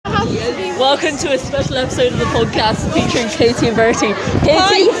Welcome to a special episode of the podcast featuring Katie and Bertie. Katie,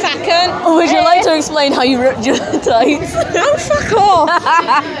 hi, you fucker. Would you like to explain how you ripped your tights? Oh, fuck off.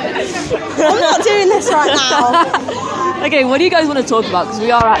 I'm not doing this right now. Okay, what do you guys want to talk about? Because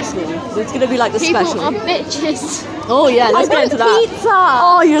we are actually, it's going to be like the People special. are bitches. Oh yeah, let's get into that. Pizza.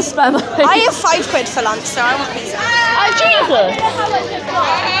 Oh, you're spam. I have £5 for lunch, so I want pizza. Oh, Jesus!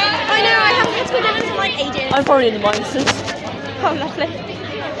 I know, I haven't had to go down to like ages. I'm probably in the minus. Oh, lovely.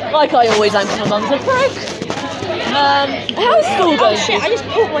 Like I always am, because my mum's a prick. How's school going? Oh shit, I just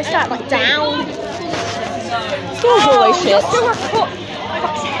pulled my shirt like down. School's always shit. You're still recording.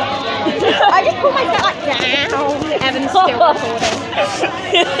 I just pulled my shirt like down. Evan's still recording.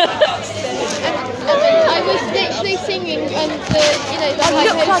 I was literally singing and the, I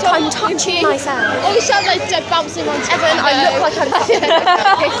look like I'm touching myself. All the sounds like dead bouncing on Evan, I look like I'm touching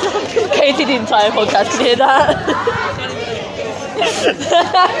myself. Katie, the entire podcast, can you hear that?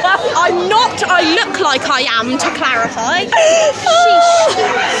 I'm not, I look like I am, to clarify. Sheesh.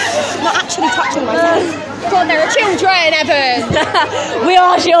 I'm not actually touching myself. God, there are children, Evan. We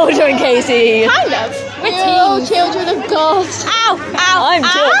are children, Casey. Kind of. We're all children of God. Ow, ow, I'm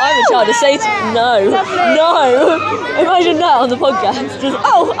a child of Satan. No. No. Imagine that on the podcast. Just,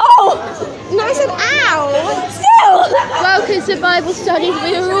 oh. No, I said ow. Still. Welcome to Bible studies.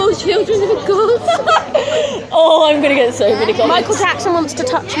 We are all children of God. Oh, I'm going to get so many comments. Michael Jackson wants to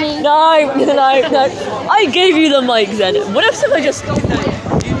touch me. No. I gave you the mic, Zed. What if I just...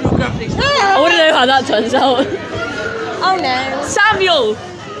 I want to know how that turns out. Oh no. Samuel,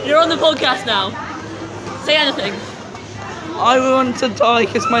 you're on the podcast now. Say anything. I want to die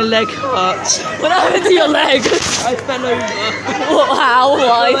because my leg hurts. What happened to your leg? I fell over. How? I feel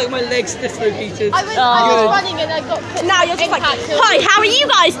Why? like my leg's dislocated. I was running and I got put Now you're just like, impact. hi, how are you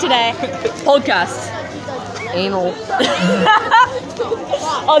guys today? Podcast. Anal.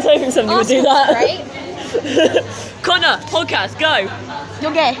 I was hoping somebody would do that. Right? Connor, podcast, go.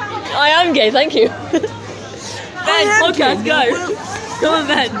 You're gay. I am gay, thank you. Ben, podcast, go. Come on,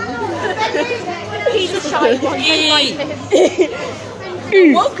 Ben. He's a shy one.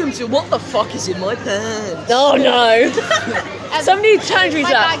 Welcome to What the Fuck Is in My Pants? Oh no. Somebody challenge me to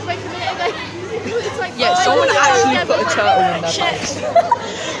My that. bag broke a minute ago. It's like, Yeah, oh, someone no, actually yeah, put a but- turtle in their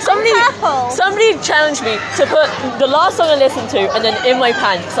pants. Somebody challenged me to put the last song I listened to and then in my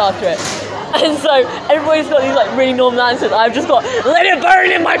pants after it. And so everybody's got these like really normal answers. I've just got let it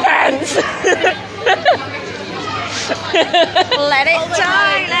burn in my pants. Let it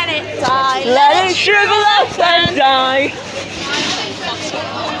die, let it die. Let it shrivel up and die.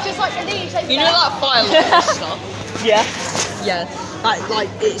 Just like the leaves. You know that fire light stuff? Yeah. Yeah.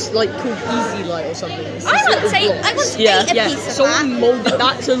 It's like called Easy Light or something. It's I this want little to block. I want to Yeah. eat a Yeah, piece of someone that. moulded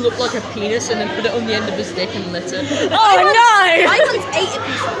that to look like a penis and then put it on the end of his dick and lit it. Oh I no! once ate a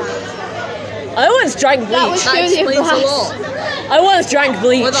piece of that. I once drank That was bleach. That really explains a glass. lot. I once drank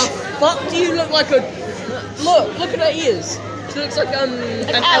bleach. Where the fuck do you look like a... Look at her ears. She looks like an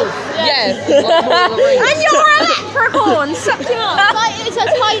elf. Yeah. Like Lord of the Rings. And you're a leprechaun, suck you up. But it's a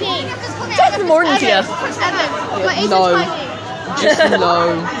tiny. Good morning to you. Evan, but it's No. a tiny. Just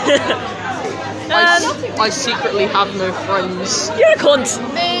no. I secretly have no friends. You're a cunt.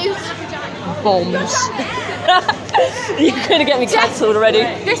 Move. Bombs. You're gonna get me cancelled already.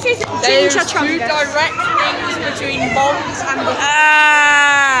 This is There's Ginger two Chungus. direct links between bombs and the...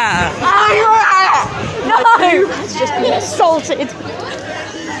 No! It's just been assaulted.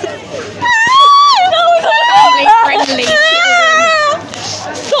 Friendly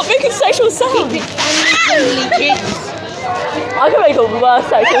Stop making sexual sound. friendly kids. I can make a worse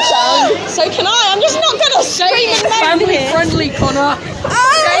sexual sound. So can I? I'm just not gonna scream and moan Family here. friendly, Connor.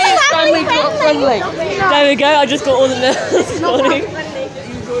 Say it's family friendly. There we go. I just got all the nails this morning.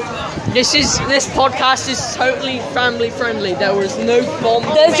 This podcast is totally family friendly. There was no bomb.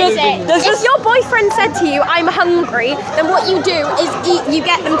 There's just If your boyfriend said to you, I'm hungry, then what you do is you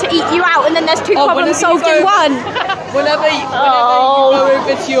get them to eat you out, and then there's two problems solved in one. Whenever you go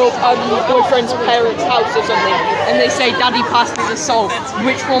over to your boyfriend's parents' house or something, and they say, "Daddy passed me the salt,"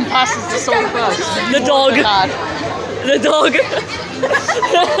 which one passes the salt first? the dog. The dog.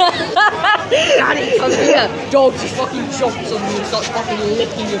 Daddy comes here. Dog just fucking jumps on you and starts fucking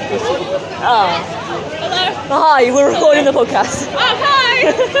licking your pussy. Oh. Hi, we're recording the podcast. Oh,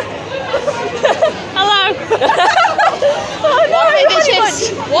 hi. Hello.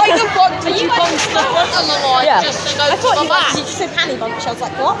 Why the fuck did you come to the front of the line Yeah. just to go I to thought the you back? said Hanny Bunch. I was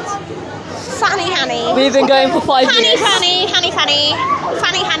like, what? Fanny. We've been going for 5 years. Fanny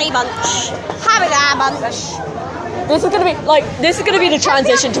Bunch. Harry Bunch. This is gonna be the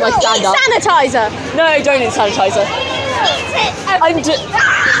transition to my stand-up. Sanitizer. No, don't need sanitizer. I'm just.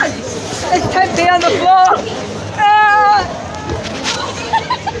 It's tempting on the floor.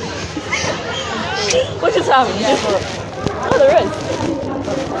 What just happened? Oh, there is.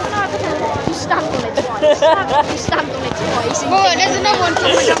 You stamped on it twice. You stamped on it twice. Oh, there's another one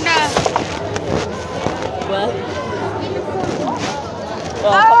coming up now. Where? Oh,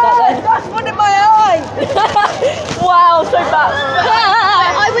 pop that then. That's one in my eye. Wow, so bad.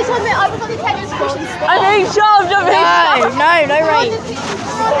 I was on the tennis court. I'm being shoved. I'm being shoved. No rain.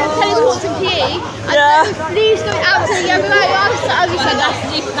 Tennis courts in PE. And Yeah. then Lee's going out to the other way. I was like, that's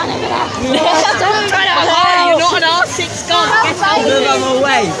Lee's done it. You're not an R6 gun. I'm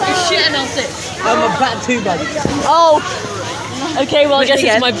away. You're shit an R6. I'm a bat 2 buddy. Oh. Okay, well I guess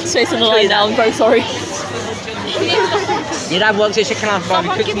it's my space on the line now. I'm very sorry. Your dad wants a chicken half bar.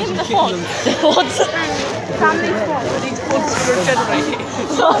 Could me some chicken. What?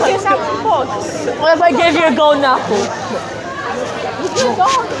 What if I gave you a golden apple?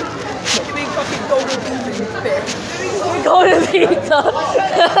 Golden pizza.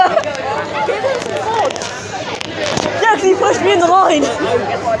 Jax, you pushed me in the line.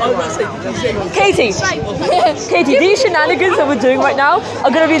 Katie, these shenanigans that we're doing right now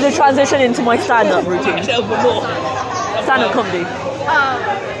are going to be the transition into my stand-up routine. Stand-up comedy.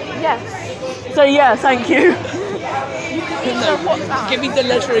 Yes. So yeah, thank you. Give me the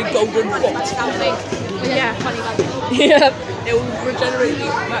legendary golden fox. Yeah, funny like Yeah, It will regenerate the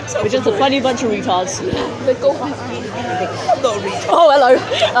max. we're just a funny bunch of retards. the golden. I'm not a retard. Oh, hello.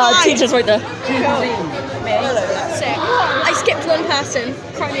 Teacher's right there. Sick. I skipped one person.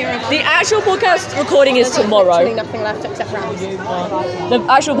 Cry me a river. The actual podcast recording is Literally tomorrow. nothing left except rounds. The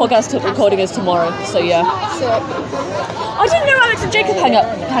actual podcast recording is tomorrow, so yeah. So, I didn't know Alex and Jacob hang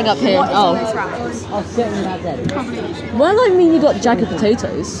up here. Oh. I'll sit in that then. Well, I mean, you got jacket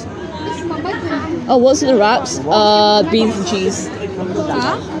potatoes. Oh, what's in the wraps? Beans and cheese.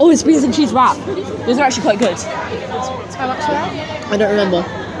 Oh, it's beans and cheese wrap. Those are actually quite good. how much are they? I don't remember.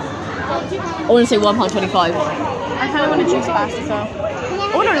 I want to say £1.25. I kind of want a juice pasta, so.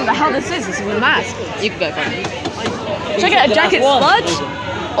 I wonder what the hell this is. This is with a mask. You can go for it. Should I get a jacket spudge?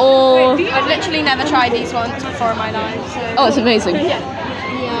 Or... I've literally never tried these ones before in my life, so. Oh, it's amazing. Yeah.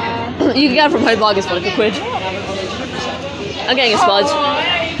 You can get it from Home Bargains for like £1. I'm getting a spudge.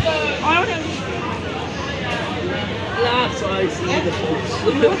 That's what I see the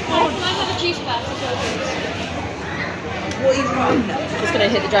What is wrong now? Just gonna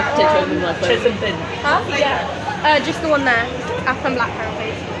hit the jacket potato with my phone. Huh? Yeah. Just the one there. Apple and black currant,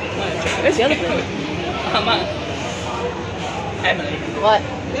 please. Where's the other phone? Emily. What?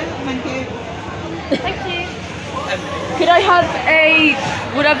 Thank you. Thank you. Could I have a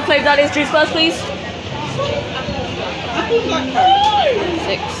whatever flavour that is juice burst, please? 6,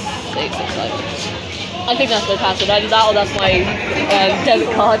 5. I think that's my password. Either that or that's my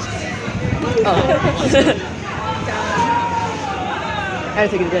debit card. Oh. I don't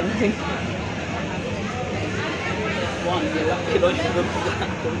think it did anything.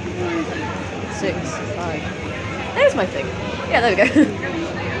 6, 5. There's my thing. Yeah, there we go.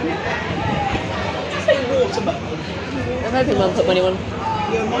 Say watermelon. I'm hoping Mum put money on.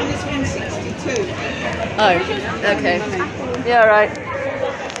 You're minus 162. Oh, okay. Yeah, right.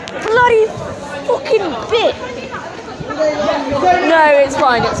 Bloody fucking bit! No, it's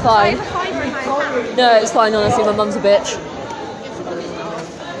fine, it's fine. No, it's fine, honestly, my mum's a bitch.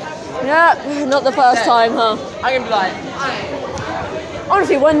 Yeah, not the first time, huh? I'm gonna be like,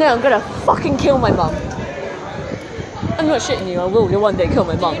 Honestly, one day I'm gonna fucking kill my mum. I'm not shitting you, I will one day kill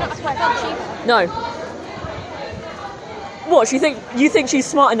my mum. No. What, you think she's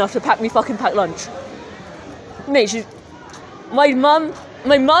smart enough to fucking pack lunch? Mate, she's... My mum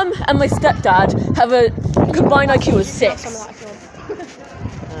and my stepdad have a combined IQ of 6.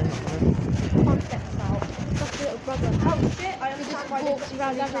 Oh shit, I just walks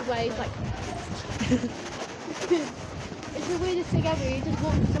around everywhere, he's like... It's the weirdest thing ever, he just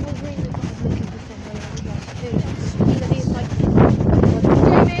walks to someone's room and is like looking for something and he's like,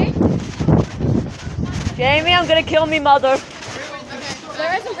 Jamie, I'm gonna kill me mother.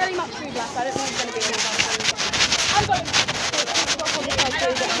 there isn't really much food left, I don't think it's going to be any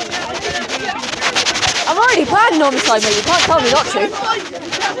I'm already planning on the side, mate. You can't tell me not to.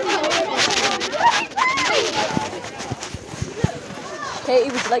 Katie,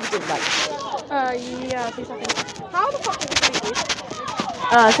 would you like a drink back? yeah, 2 seconds. How the fuck is this food?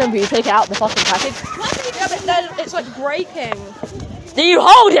 Somebody, you take it out of the fucking package. Yeah, but then it's like breaking. Do you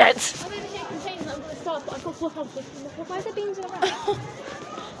hold it? Why are there beans in the wrap?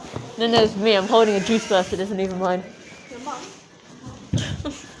 Then there's me. I'm holding a juice burst that isn't even mine.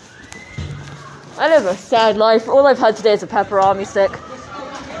 I live a sad life. All I've had today is a pepperoni stick.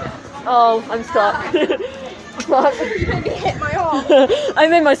 Oh, I'm stuck. Fuck. You made me hit my arm. I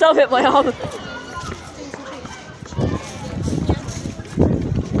made myself hit my arm.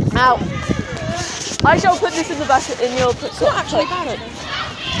 Ow. I shall put this in the basket in your... It's not actually bad.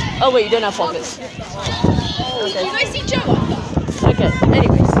 Oh wait, you don't have pockets. Okay. You guys see Joe? Okay,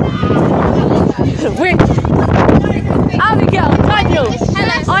 anyways. Wait. Abigail, Daniel,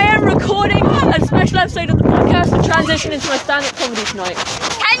 I am recording a special episode of the podcast to transition into my stand-up comedy tonight.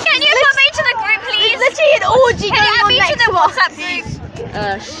 Can you put me to the group, please? There's literally an orgy going on next to the WhatsApp group.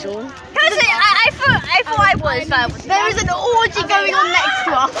 Sure. Because I thought I was. There is an orgy going on next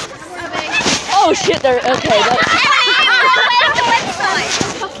to us. Oh shit, there. Okay, that's... Where's the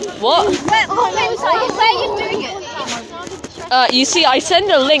website? What? Where are you doing it? You see, I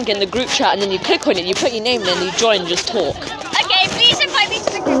send a link in the group chat and then you click on it, you put your name in and you join and just talk. Okay, please invite me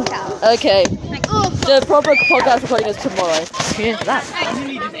to the group chat. Okay. The proper podcast recording is tomorrow. Yeah, that.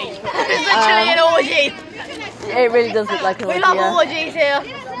 It's literally an orgy. It really does look like an orgy. We love orgies here.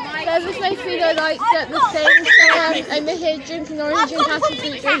 This makes me go like the same. So I'm here drinking orange and having to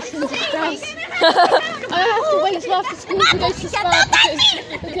drink drinks and discuss. I have to wait till after school to go to Spur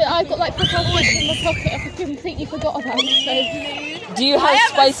because I've got like precautions in my pocket. I completely forgot about it. So. Do you have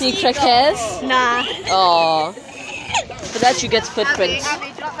spicy crackers? Nah. Aww. For that you get footprints.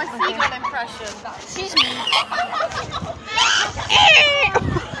 Abby, do you like my seagull impression? Excuse me.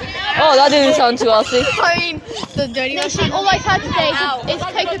 Oh, that didn't sound too arsey. I mean, the dirty one. All I've had today is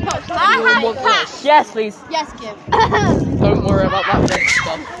Cocoa Pops. Yes, please. Yes, give. Don't worry about that next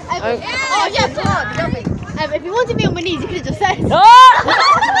stuff. Oh yeah, come on. If you wanted me on my knees, you could have just said.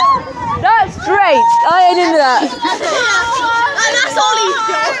 That's straight. I ain't into that. And that's all he's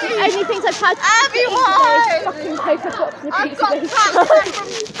got. Only things I've had today is fucking Cocoa Pops and a pizza. I've got from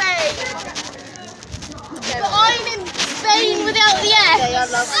Spain. But I'm in Spain without the S.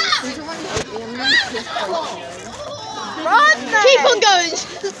 Keep on going.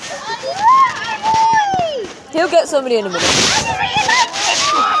 He'll get somebody in a minute.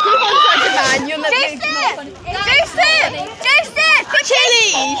 Jason! Chili!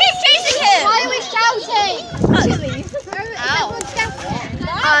 Keep chasing him! Why are we shouting? Chili. Ow.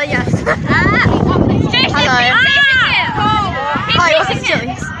 Yes. Jason, Hello. keep chasing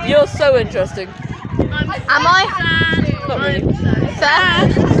him! You're so interesting. Am I? Not really.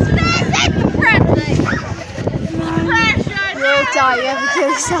 You'll die. You ever kill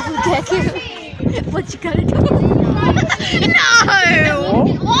yourself and get killed? What you gonna do? No!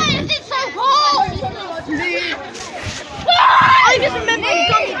 Why is it so cold? I just remember the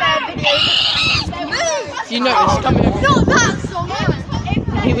Gummy Bear video. You notice coming over Not that song.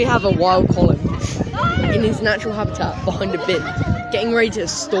 here we have a wild colin in his natural habitat behind a bin, getting ready to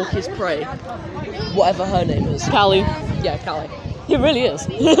stalk his prey. Whatever her name is. Callie. Yeah, Callie. He really is.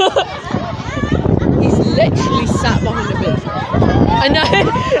 He's literally sat behind a bin. I know.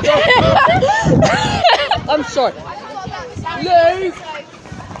 I'm sorry. Luke!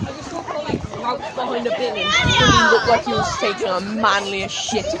 I just saw Colin crouch behind a bin and fully looked like he was taking a manliest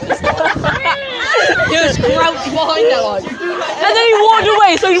shit of his life. He was crouched behind that like. And then he walked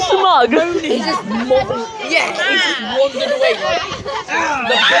away so smug. He just he just wandered away like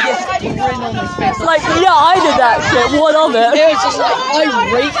the biggest grin on his face. Like, yeah, I did that shit. What of it? It was just like, I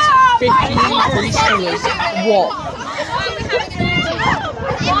raped 15 preschoolers. What?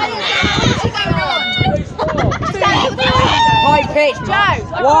 High pitch, Joe.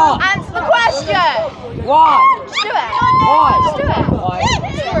 What? Answer the question. Why? Do it. Why? Do it. Why?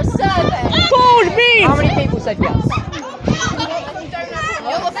 For a survey. Bold beans! How many people said yes?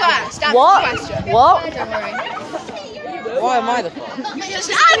 You're the first. Answer What? the question. What? Don't worry. Why am I the first? Just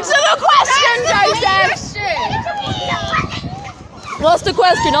answer the question, Joseph. What's the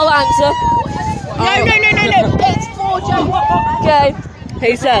question? I'll answer. No. It's for Joe. Okay.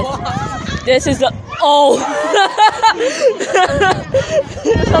 Hey Seth. This is the... Oh!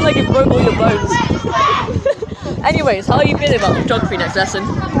 It sounds like you broke all your bones. Anyways, how are you feeling about geography next lesson?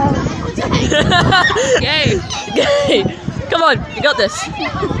 Gay! Come on, you got this.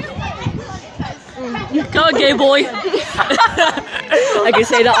 Come on, gay boy. I can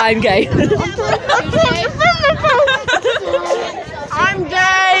say that I'm gay. I'm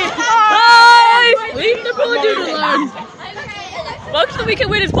gay! Hi! Leave the dude alone. Welcome to the Weekend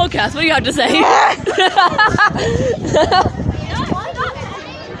Winners podcast. What do you have to say?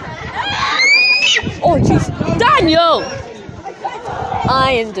 Oh, jeez. Daniel!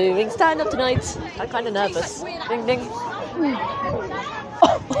 I am doing stand-up tonight. I'm kind of nervous. Ding, ding.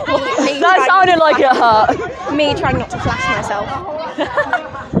 That sounded like it hurt. Me trying not to flash myself.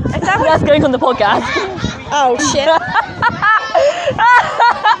 That's going on the podcast. Oh shit.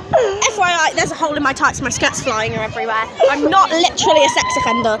 FYI, there's a hole in my tights, my skirt's flying everywhere. I'm not literally a sex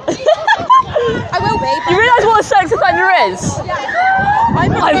offender. I will be. You realise what a sex offender is?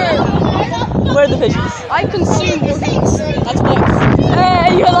 Where are the fishes? I consume your things. That's nice.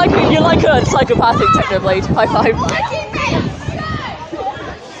 Hey, you're like a psychopathic technoblade. High five.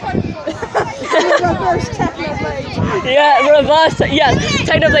 Reverse technoblade. Yeah, reverse. Yes,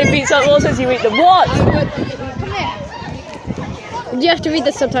 technoblade beats up horses. You eat them. What? You have to read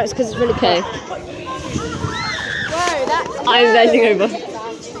the subtitles because it's really Okay. Whoa, that's. I'm bending over.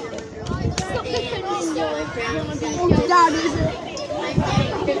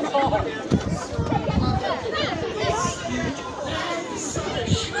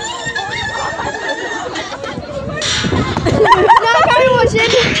 No, carry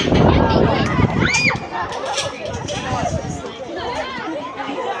watching.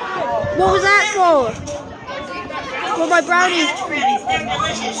 What was that for? For my brownies. They're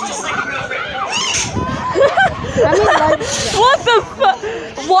delicious, just like a real fruit. What the fuck?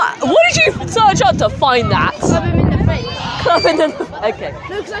 What did you search up to find that? Club him in the face. Club in the. Okay.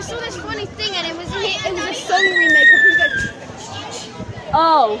 No, because I saw this funny thing and it was a song remake of who goes.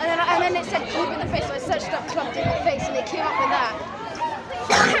 Oh. And then it said club in the face, so I searched up club in the face and it came up with that.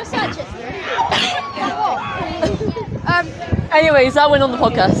 Search it. Anyways, that went on the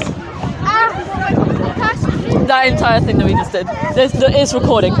podcast. That entire thing that we just did. It's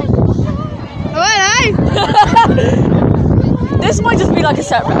recording. Oh, hello. This might just be like a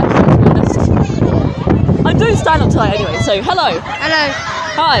set rep. I'm doing stand up tonight anyway, so hello. Hello.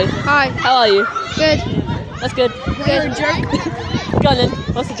 Hi. Hi. How are you? Good. That's good. Good. Joke. Go on then.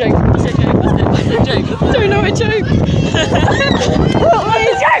 What's the joke? What's the joke? What's the joke? I don't know a joke. What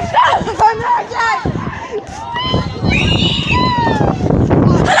is your joke?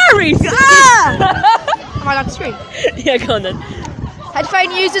 Hello, Reese! Am I allowed to scream? Yeah, go on then.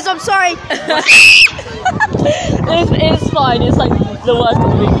 Headphone users, I'm sorry. It's fine. It's like the worst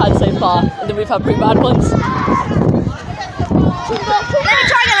one we've had so far, and then we've had pretty bad ones. Let me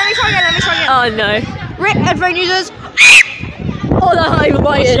try again. Oh no. Rip headphone users. Oh, that hurt even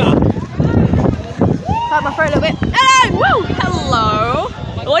biting. Hurt my throat a little bit. Hello! Woo! Hello.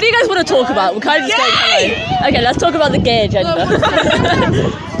 What do you guys want to talk about? We're kind of just going hello. Okay, let's talk about the gay agenda.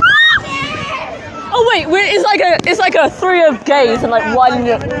 Oh wait, it's like a three of gays and like one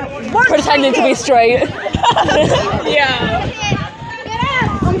pretending to be straight. Yeah.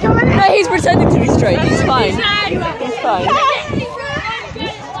 No, he's pretending to be straight. He's fine. He's fine.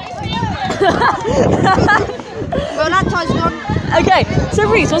 Well, that time's gone. Okay, so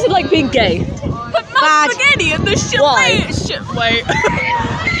Reese, what's it like being gay? Bad. Spaghetti in the shit Why? plate.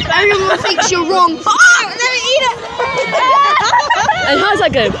 Everyone thinks you're wrong. Let me eat it. And how's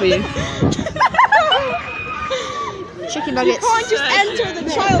that going for you? Chicken nuggets. Can't just enter the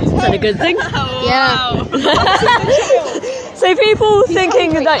child's Is that a good thing? Yeah. So people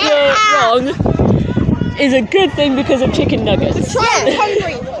thinking that you're wrong is a good thing because of chicken nuggets. Child's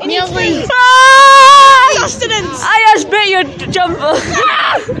hungry. It needs food. Ah! Sustenance. I just bit your jumper.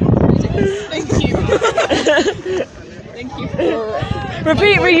 Thank you. Thank you.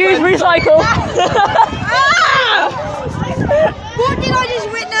 Repeat, reuse, recycle. What did I just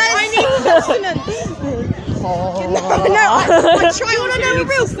witness? I need sustenance. No, I try. Do you want to know a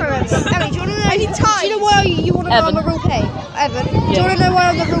real first? Emily, do you want to know? I need time. Do you know why you want to know I'm a real pay? Evan, do you want to know why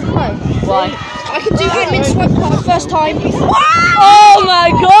I'm a real pro? Why? I could do admin swipe for the first time. Oh my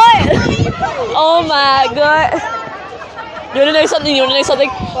god! Oh my god! You wanna know something?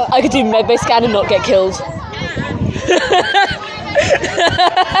 I could do med-based scan and not get killed.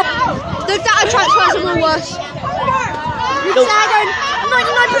 The data transfers are all worse. Nope. 99%.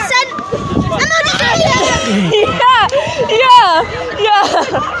 I'm not Yeah.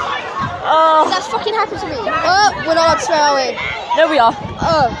 Oh, That's fucking happened to me. Oh, we're not swearing. there we are.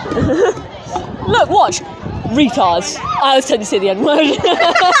 Oh. Look, watch. Retards. I was tempted to say the N-word.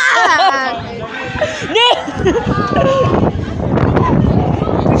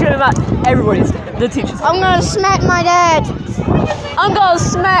 Everybody's the teachers. I'm gonna smack my dad. I'm gonna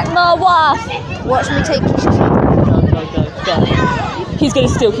smack my wife. Watch me take Keisha's hat. Go. He's gonna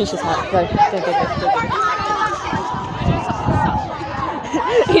steal Keisha's hat. Go.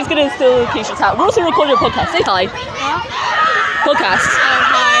 He's gonna steal Keisha's hat. We're also recording a podcast. Say hi. Podcast. Oh,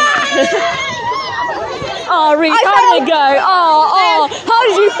 hi. Oh, Reese, how did it go? Oh, how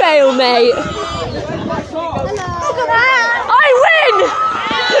did you fail, mate? I win!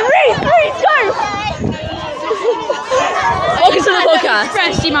 Reese, go! Welcome to the podcast.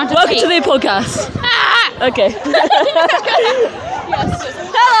 Welcome to the podcast. Okay.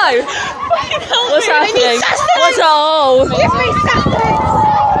 Hello! No! What's happening? What's all? Give me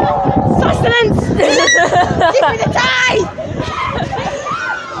sustenance! Give me the tie!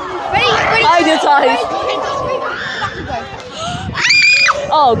 Ready? I do ties.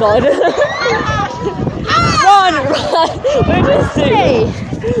 Oh god. Run! We're just doing.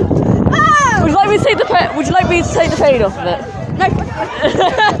 Would you like me to take the pain off of it? No.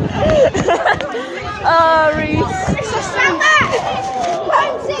 Reese. Stand back!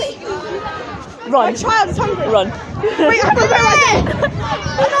 Run. My child is hungry. Run. Wait, I'm right there.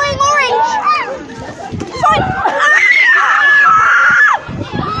 Annoying orange. Fine.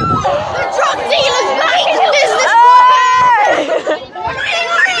 The drug dealer's back into business. Annoying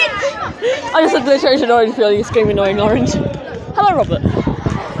orange. I just obliterated orange feeling, screaming annoying orange. Hello, Robert.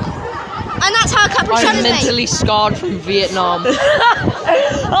 And that's how Capri I'm Sun's made. mentally scarred from Vietnam.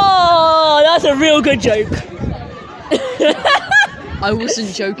 Oh, that's a real good joke. I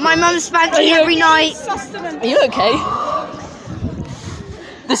wasn't joking. My mum spanked me every night. Are you okay?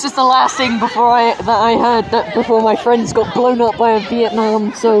 This is the last thing that I heard before my friends got blown up by a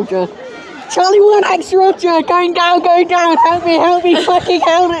Vietnam soldier. Charlie 1X Roger, going down, help me, fucking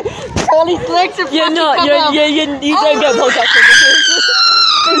help it. Charlie's legs are You're fucking not, come out. you don't get podcast privileges.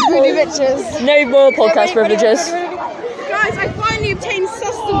 Really bitches. No more podcast privileges. Guys, I finally obtained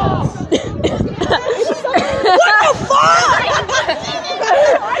sustenance.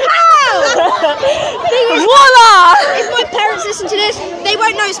 Voila! If my parents listen to this, they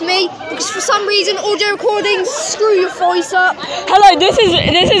won't notice me because for some reason audio recordings screw your voice up. Hello, this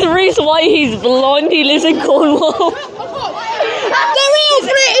is Reese White. He's blonde. He lives in Cornwall. The real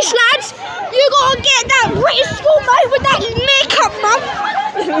British lads, you gotta get that British school mate with that makeup, mum.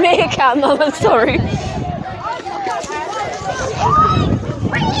 Meerkat, mum. I'm sorry.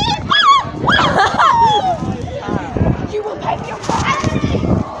 You will pay for your crime.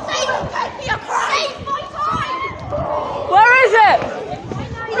 They will pay for your crime. Save my time. Where is it?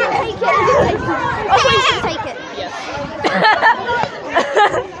 He didn't take it. I thought he was gonna take it.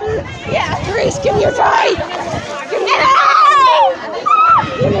 Yeah, Reese, give me your tie. Give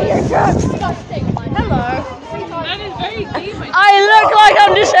me your drugs. Hello. That is very gay, my I look like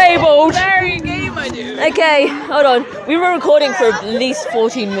I'm disabled. Very gay, my dude. Okay, hold on. We were recording for at least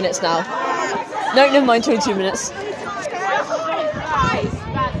 14 minutes now. No, never mind, 22 minutes.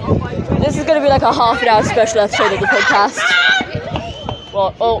 This is going to be like a half an hour special episode of the podcast.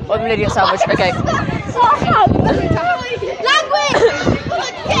 Well, oh, I'm an idiot sandwich. Okay. Language.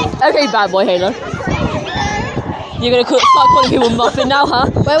 Okay, bad boy Halo. You're going to start calling people muffin now, huh?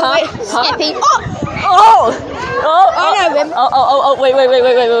 Wait. Huh? Skippy. Oh! I know him. Oh, wait.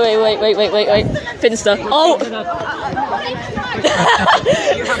 Finster. Oh!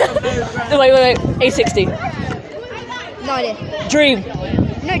 wait. A60. No idea. Dream.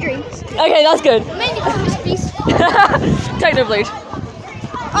 No dreams. Okay, that's good. Mainly Christmas, please. Technobleed.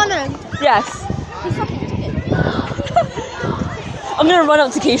 Oh no. Yes. He's fucking stupid. I'm gonna run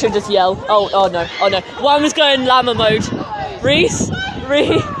up to Keisha and just yell. Oh no. Well, I'm just going llama mode. Reese is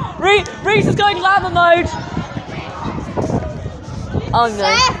going llama mode. Oh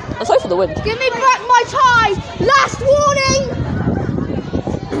no. I'm sorry for the wind. Give me back my tie. Last warning.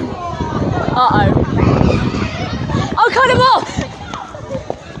 Uh-oh. Oh, cut him off!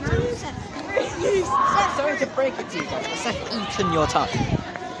 Sorry to break it to you guys, but I've eaten your tongue.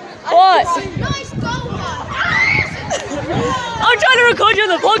 What? Nice goal. I'm trying to record you on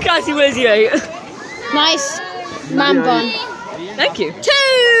the podcast, you idiot. Nice man bun. Thank you.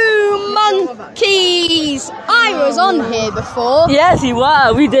 2 monkeys. I was on here before. Yes, you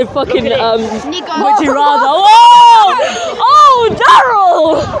were. We did fucking, Nico. would you rather? Whoa! Oh,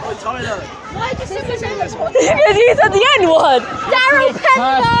 Daryl! Because he's at the end one. Daryl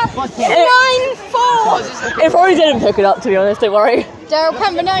Pember 9-4. It probably didn't pick it up, to be honest, don't worry. Daryl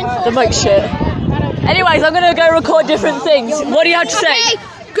Pember 9-4. The mic's shit. Anyways, I'm gonna go record different things. What do you have to say? Okay,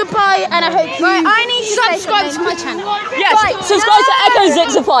 goodbye, and I hope you I need to subscribe to my channel. Yes, subscribe to Echo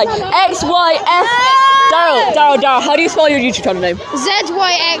Zixify. XYF. Daryl, how do you spell your YouTube channel name?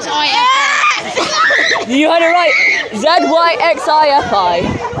 ZYXIF. You heard it right. ZYXIFI.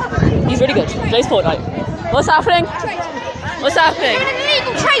 He's really good. Plays Fortnite. What's happening? What's happening?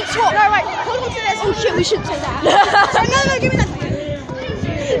 Illegal trade swap. No, wait. Hold on to this. Oh shit, we shouldn't say that. So, no, give me that.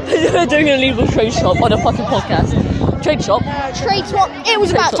 We're doing an illegal trade shop on a fucking podcast. Trade shop? Trade swap. It was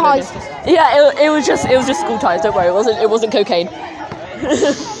Trade about swap, ties. okay. Yeah, it was just school ties. Don't worry, it wasn't cocaine.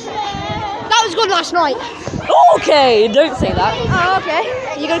 That was good last night. Okay, don't say that. Oh, okay.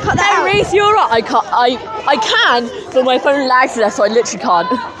 You're gonna cut that Hey, out. Reese, you're right. I can, but my phone lags to that, so I literally can't.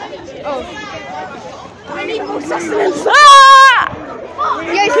 I need more sustenance. Ah!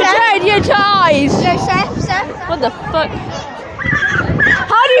 Pretend your ties. Yo, Seth. What the fuck?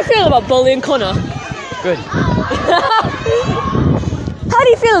 How do you feel about bullying Connor? Good. How do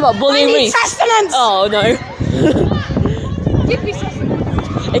you feel about bullying Reese? Sustenance. Oh no. Give me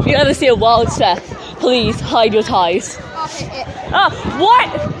sustenance. If you ever see a wild Seth, please hide your ties. Okay, Ah, what?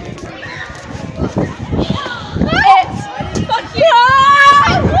 Fuck you.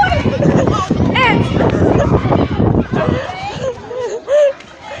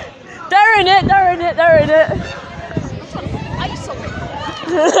 They're in it.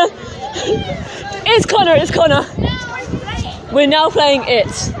 It's Connor. We're now playing it.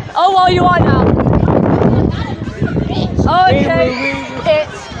 Oh, well, you are now. Okay, it.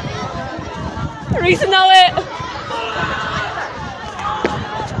 Reese know it.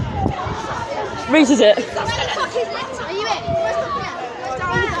 Reese is it. Are you it?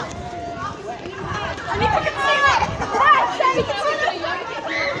 I need to conceal it.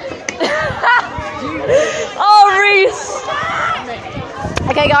 Oh, Reese.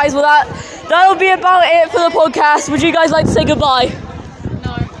 Okay, guys, well that'll be about it for the podcast. Would you guys like to say goodbye?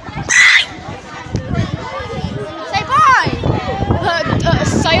 Say bye.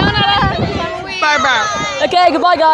 Sayonara. Bye bye. Okay, goodbye, guys.